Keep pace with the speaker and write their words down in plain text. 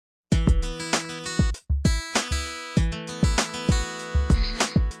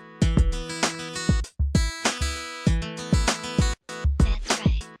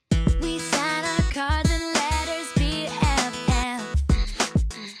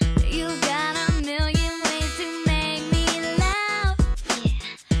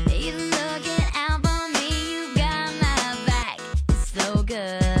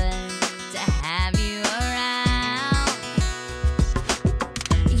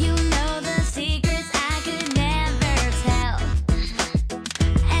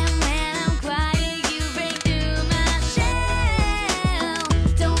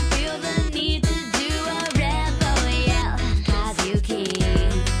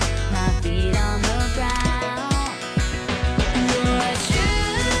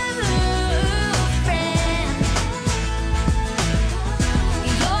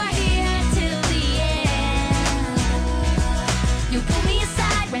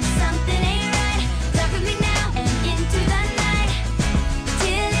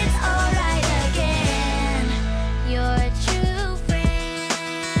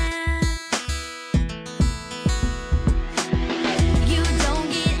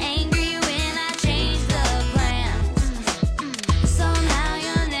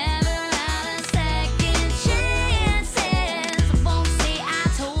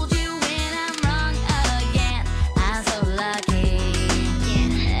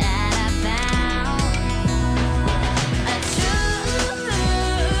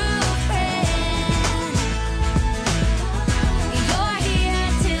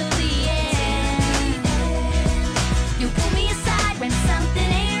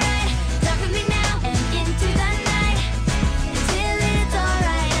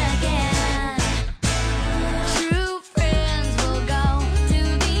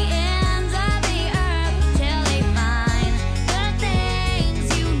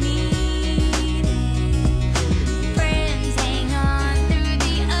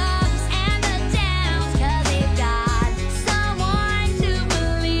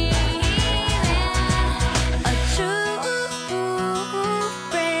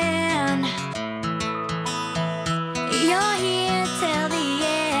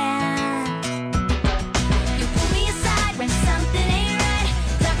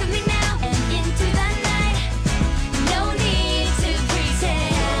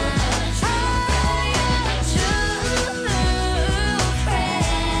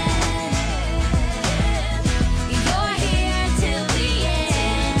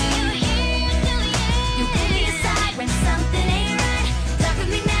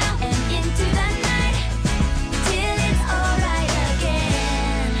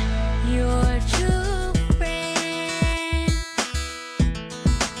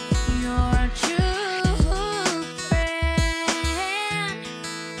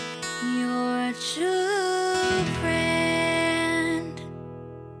a true friend.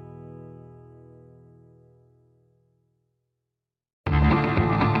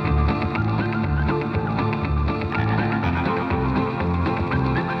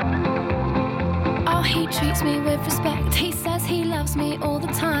 Oh, he treats me with respect. He says he loves me all the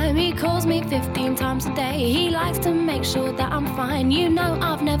time. He calls me 15 times a day. He likes to make sure that I'm fine. You know,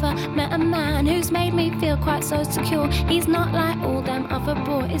 I've never met a man who's made me feel quite so secure. He's not like all them other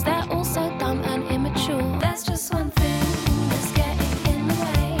boys. They're all so dumb and immature. There's just one thing that's getting in the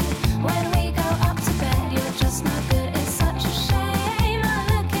way. When we go up to bed, you're just no good. It's such a shame. I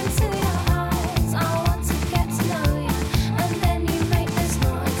look into your eyes. I want to get to know you. And then you make this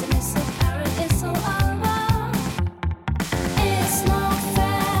noise and it's so apparent it's all over. It's not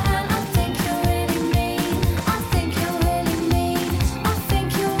fair and I think you're really mean. I think you're really mean. I think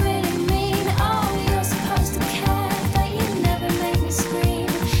you're really mean. Oh, you're supposed to care, but you never make me scream.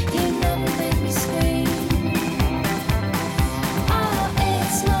 You never make me scream. Oh,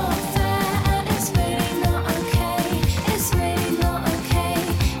 it's not fair and it's really not okay. It's really not okay.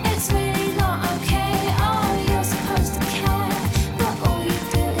 It's really not okay. Oh, you're supposed to care, but all you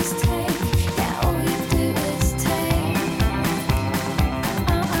do is take. Yeah, all you do is take.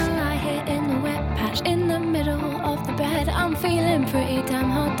 Oh, I lie here in the wet patch in the middle of the bed. I'm feeling pretty damn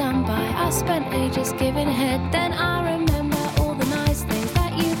hard done by. I spent ages giving head, then I remember